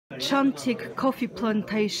Cantik Coffee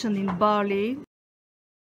Plantation in Bali.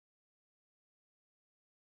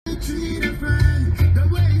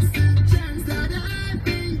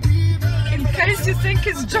 In case you think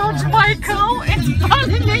it's George Michael, it's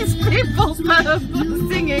Balinese people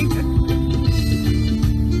singing.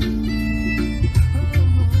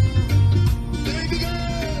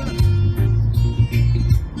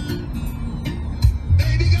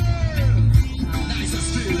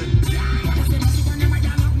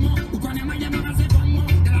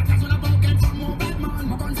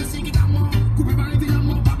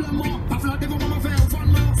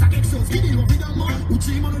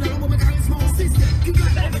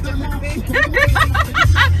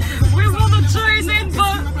 We want to join in,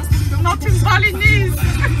 but not in Balinese.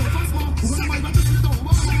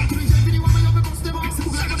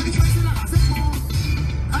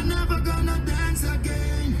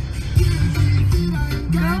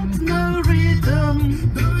 Got no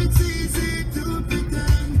rhythm. Though it's easy to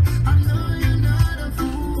pretend, I know you're not a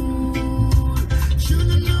fool.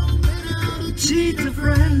 Should've known better how to cheat a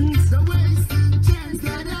friend. The wasted chance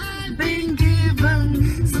that I've been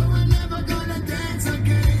given. So I'm never gonna dance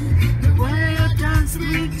again the way I danced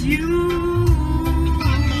with you.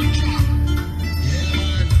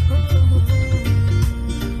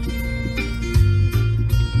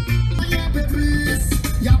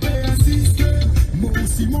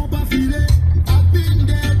 I've been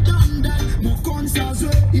there, done that. Mon con ça joue,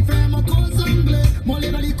 il fait mon cause anglais. Mon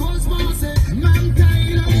level il cause français. Même quand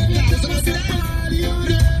il a l'air, je sais pas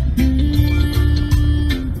l'ignorer.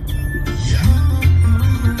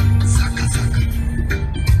 Saka saka.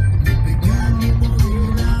 Regarde mon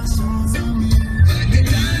regard sans amis.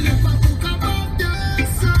 Regarde pas pour qu'avoir de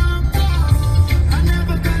sang. I'm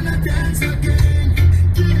never gonna dance again.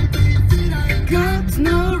 Got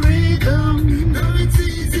no rhythm.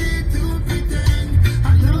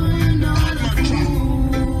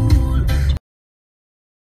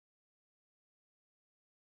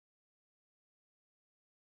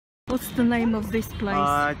 What's the name of this place?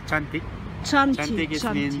 Cantik. Cantik.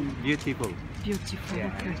 Cantik means beautiful. Beautiful, Yeah,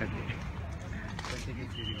 okay. Cantik. Cantik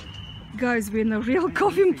is beautiful. Guys, we're in a real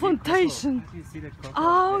coffee plantation. You see the cocoa?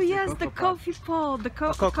 Oh That's yes, the cocoa coffee pod, the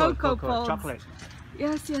cocoa pods. chocolate.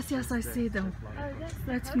 Yes, I see them.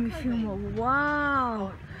 Let me film.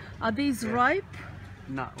 Wow. Are these ripe?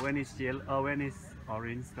 No, when it's yellow, when it's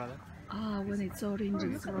orange color. Ah, when it's orange,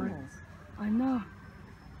 it's ripe. I know.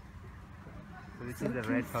 So this is the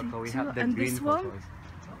red cocoa. We have the and green this one? cocoa.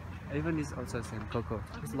 Even this also same cocoa.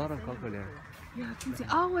 There's a lot of cocoa there. Yeah, I can see.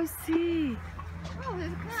 Oh, I see. Oh,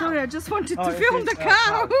 there's a cow. Sorry, I just wanted to Oh, film it's the a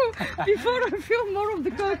cow cow. before I film more of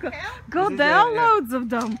the cocoa. God, This is there are the- loads of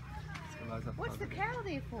them. Lots of What's the cocoa. cow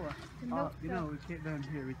there for? To milk You know, we take them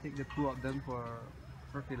here. We take the two of them for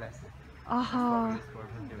fertilizer. Aha. For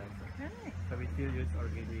fertilizer. Okay. So we still use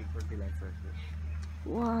organic fertilizer here.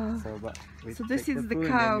 Wow. So, but we So this take is the food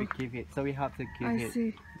and cow. then we keep it. So we have to keep I it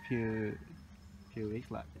see. few weeks,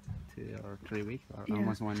 like 2 or 3 weeks, or Yeah.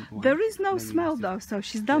 almost one. There is no then we smell use it. though, so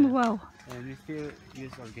she's done Yeah. well. And we still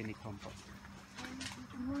use organic compost.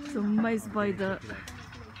 So amazed by Organic the fertilizer.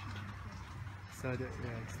 So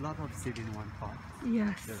it's a lot of seed in one pot.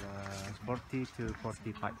 yes. There are 40 to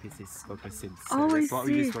 45 pieces cocoa seeds. Oh, I that's what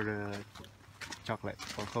we use see. for the chocolate,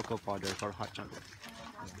 for cocoa powder, for hot chocolate.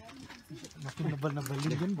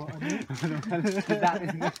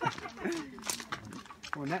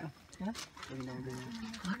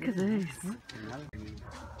 Look at this.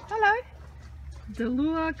 Hello. The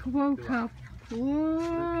luwak woke up. Whoa.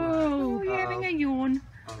 Oh, you're having a yawn.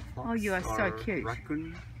 Oh, you are so cute.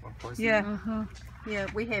 Raccoon or possum. Yeah. Uh-huh. Yeah,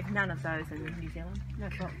 we have none of those in New Zealand. No,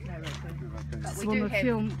 no raccoon. But Just we wanna do have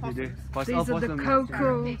film. You do? possums. These are the Possum,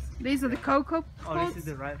 cocoa. Yes. These are the cocoa Oh, this is pods.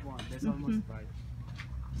 the right one. That's almost right.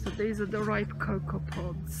 So these are the ripe cocoa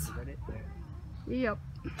pods. Got it? Yep.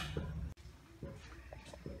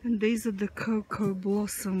 And these are the cocoa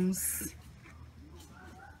blossoms.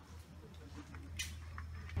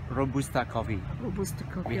 Robusta coffee. Robusta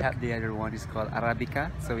coffee. We have the other one is called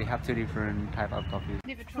Arabica. So we have two different type of coffee.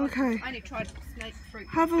 Never tried. Okay. I only tried snake fruit.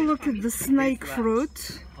 Have a look at the snake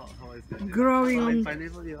fruit How is it? growing Apple and on,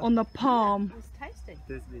 pineapple, yeah. on a palm. It's tasty.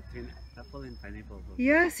 This between apple and pineapple.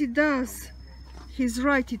 Yes, it does. He's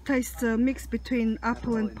right, it tastes a mix between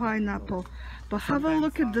apple and pineapple. But have a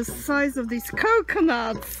look at the size of these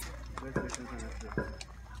coconuts.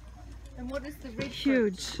 And what is the red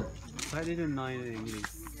fruit? Huge. I didn't know in English.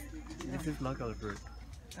 This is local fruit.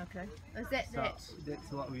 Okay. Is that So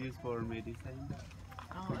that's what we use for medicine.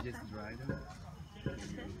 Oh, We just dry them.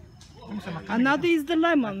 And now these the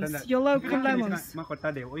lemons, your local lemons.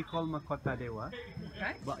 Makota dewa. We call makota dewa.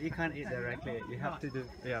 But you can't eat directly. You have to do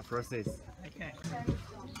process. Okay.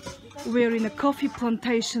 We're in a coffee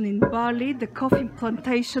plantation in Bali. The coffee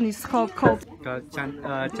plantation is called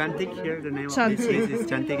Cantik here. The name Cantik. of this place is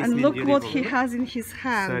Cantik. And look what he has in his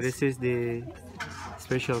hand. So this is the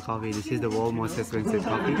special coffee. This is the world's most expensive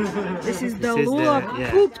coffee. This is the luwak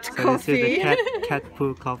pooped coffee. This is the cat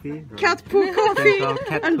poo coffee. Cat poo coffee.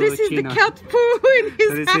 Cat And this is the cappuccino. cat poo in his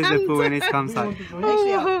So this hand. is the poo when it comes out.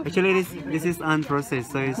 Oh. Actually, this is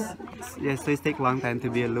unprocessed, so it takes a long time to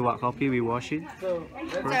be a luwak coffee. We wash it.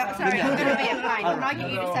 Sorry, I'm going to be a pain. Can I get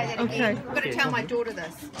you to say that Okay. again? I've got to tell my daughter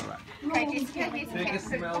this. Okay,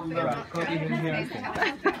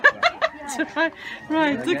 Jessica,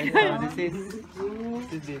 Right, okay. This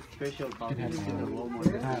is the special coffee. This is the world's most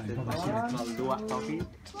expensive coffee. It's called luwak coffee.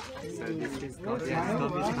 So this is coffee.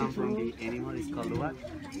 Coffee comes from the animal. It's called luwak.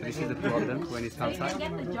 So this is the problem when it comes out.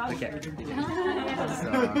 Okay.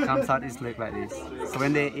 So comes out is like this. So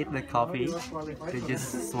when they eat the coffee, they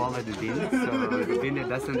just swallow the bean. So the bean that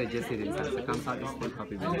doesn't digest it inside. So comes out is the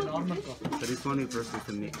coffee bean. So this one we process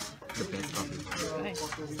to make the best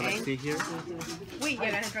coffee. So let's see here. Wait,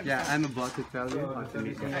 Yeah, I'm about to tell you how to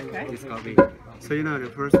make this coffee. So you know the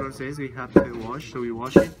first process we have to wash. So we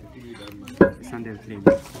wash it. It's under clean.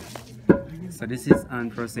 So this is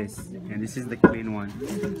unprocessed, and this is the clean one.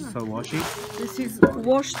 So wash it. This is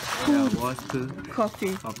washed food Wash to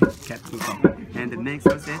coffee. cat food coffee. And the next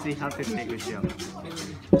process we have to take the shell.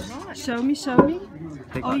 Show me, show me.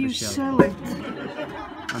 Take Oh, out you the shell. shell it.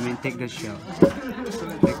 I mean, take the shell.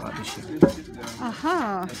 Take out the shell.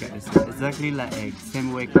 Aha. Okay, it's exactly like egg.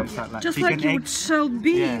 Same way comes out like Just chicken like you egg. would shell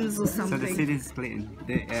beans or So the something. seed is clean.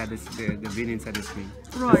 The bean inside is clean.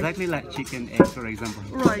 Right. Exactly like chicken egg, for example.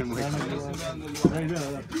 Right. Same way.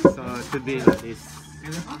 So it could be like this.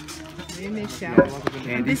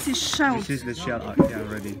 And This is shelled. This is the shell out here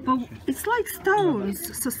already. But it's like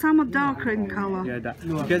stones, so some are darker in color. Yeah,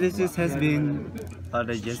 because this has been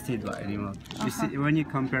digested by animal. You see, when you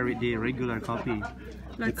compare with the regular coffee,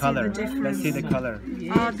 the Let's color. see the difference. Let's see the color.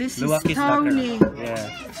 Ah, this Luwak is is darker. stony.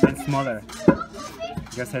 Yeah, and smaller.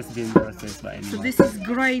 Because has been processed by animal. So this is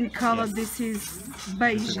grey in color, this is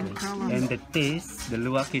beige in color. And the taste, the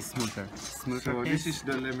luwak is smoother. Smoother So taste, this is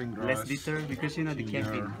the lemongrass. less bitter because you know the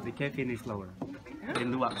caffeine. The caffeine is lower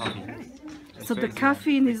in luwak coffee. So the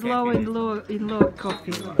caffeine is lower in lower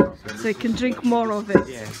coffee. So you can drink more of it.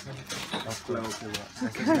 Yeah.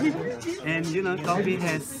 Okay. And you know, coffee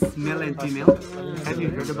has male and female. Have you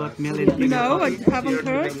heard about male and female No, I coffee? haven't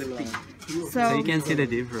heard. So you can see the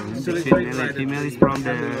difference between male and female is from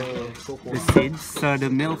the seeds. So the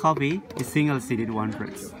male coffee is single seeded one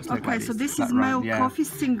fruit. Okay, so this is male coffee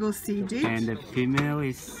single seeded. And the female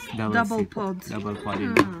is Double seed, pod. double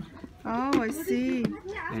podded. Oh, I see.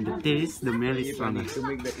 And the taste, the male is stronger.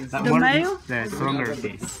 The male? The stronger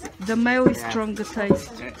taste. The male is stronger taste.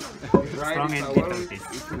 Strong and bitter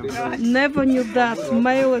taste. Never knew that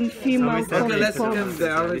male and female So coffee let's pod. come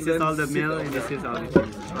there. This is all the male and this is all the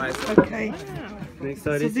female. Okay, Next,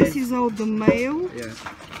 so this is all the male. yeah,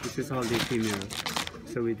 this is all the female.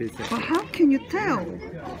 So we did But that. how can you tell?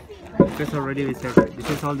 Because already we said that. This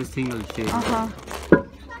is all the single seed. Uh-huh.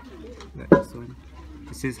 This one.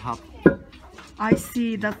 This is half. I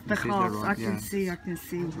see, that's the This is the half. rod, I can yeah. see, I can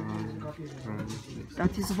see. Round.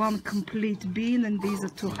 That is one complete bean and these are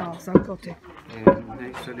two halves. I got it. And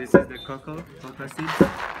next, so this is the cocoa seeds.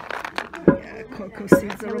 Yeah, cocoa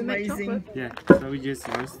seeds are amazing. Yeah, so we just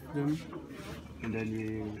roast them and then we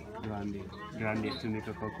grind it to make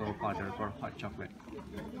a cocoa powder for hot chocolate.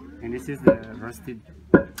 And this is the roasted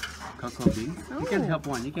cocoa beans. You can have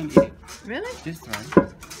one, you can eat it. Really? Just try.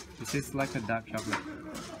 This is like a dark chocolate.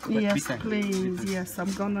 But Yes, bitter. please. Bitter. Yes,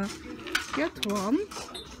 I'm gonna get one.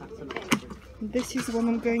 This is what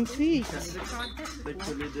I'm going to eat.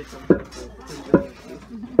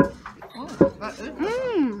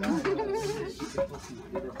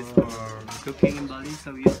 For cooking in Bali,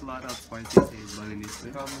 so we use a lot of spices in Balinese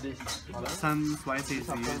food. Some spices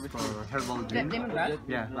we use for herbal drink. Lemongrass?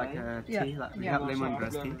 Yeah, like tea, like we have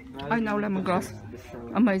lemongrass tea. I know lemongrass.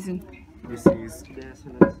 Amazing. This is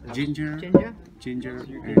ginger,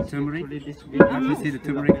 and turmeric. Have you see the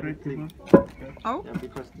turmeric right before? Oh,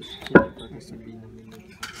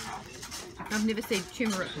 I've never seen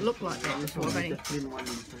turmeric look like that before. I've only...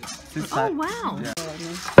 Since Oh, that- wow.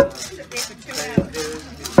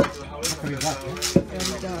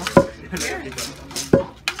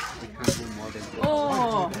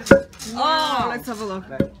 oh, let's have a look.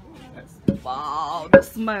 Wow, the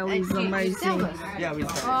smell is amazing. Yeah, we Oh,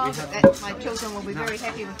 have that, my children will be very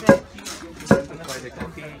happy with that. to try the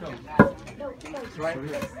coffee. Try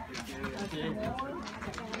it.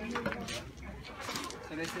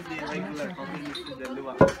 So this is the regular coffee, this is the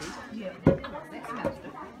luwak coffee.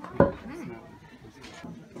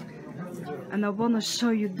 And I want to show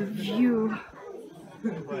you the view.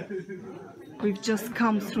 We've just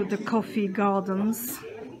come through the coffee gardens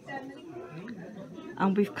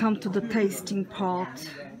and we've come to the tasting part.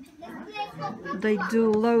 They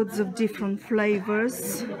do loads of different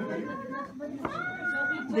flavors.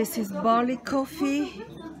 This is BALI coffee,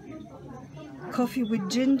 coffee with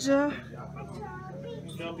ginger,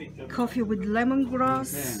 coffee with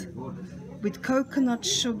lemongrass, with coconut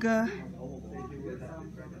sugar.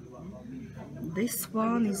 This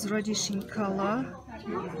one is reddish in color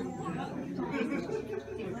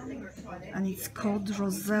and it's called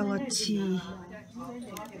Rosella tea.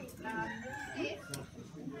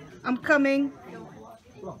 I'm coming.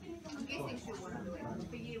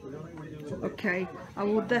 Okay, I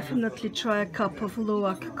will definitely try a cup of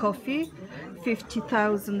luwak coffee.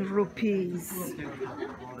 50,000 rupees.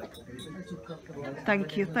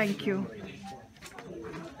 Thank you, thank you.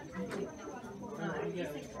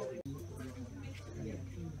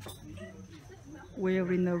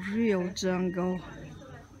 We're in a real jungle.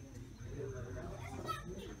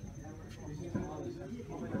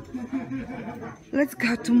 Let's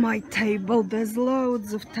go to my table. There's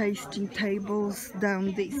loads of tasting tables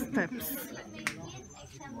down these steps.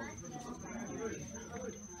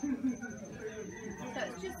 So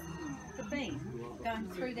it's just the bean going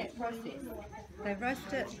through that process. They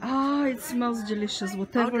roast it. Ah, it smells delicious.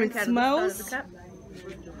 Whatever it smells.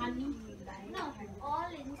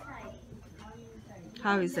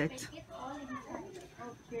 How is it?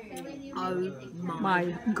 Oh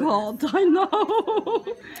My God, I know.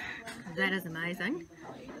 that is amazing.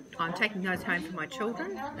 I'm taking those home for my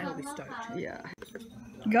children. They will be stoked. Yeah.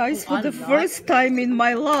 Guys, for the first time in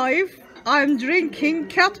my life, I'm drinking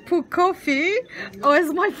cat poo coffee, or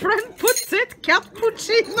as my friend puts it,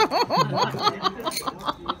 cappuccino.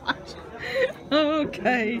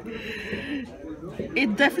 Okay.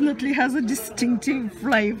 It definitely has a distinctive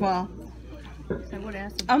flavor. So what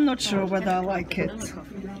else? I'm not sure whether I like it.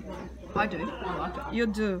 I do. I like it. You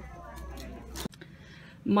do.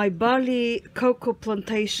 My BALI cocoa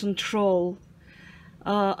plantation troll.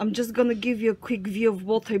 I'm just gonna give you a quick view of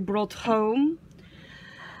what I brought home.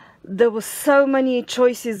 There were so many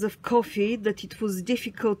choices of coffee that it was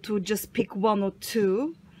difficult to just pick one or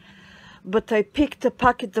two. But I picked a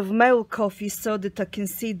packet of male coffee so that I can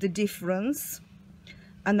see the difference.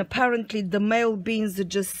 And apparently the male beans are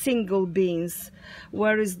just single beans,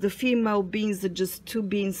 whereas the female beans are just two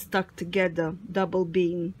beans stuck together, double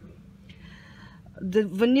bean. The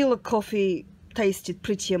vanilla coffee tasted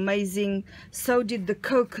pretty amazing, so did the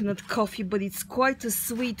coconut coffee, but it's quite a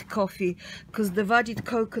sweet coffee because they've added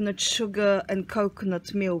coconut sugar and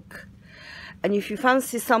coconut milk. And if you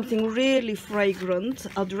fancy something really fragrant,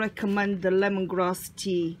 I'd recommend the lemongrass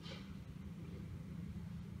tea.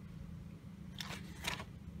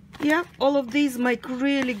 Yeah, all of these make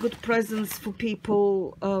really good presents for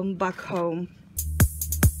people back home.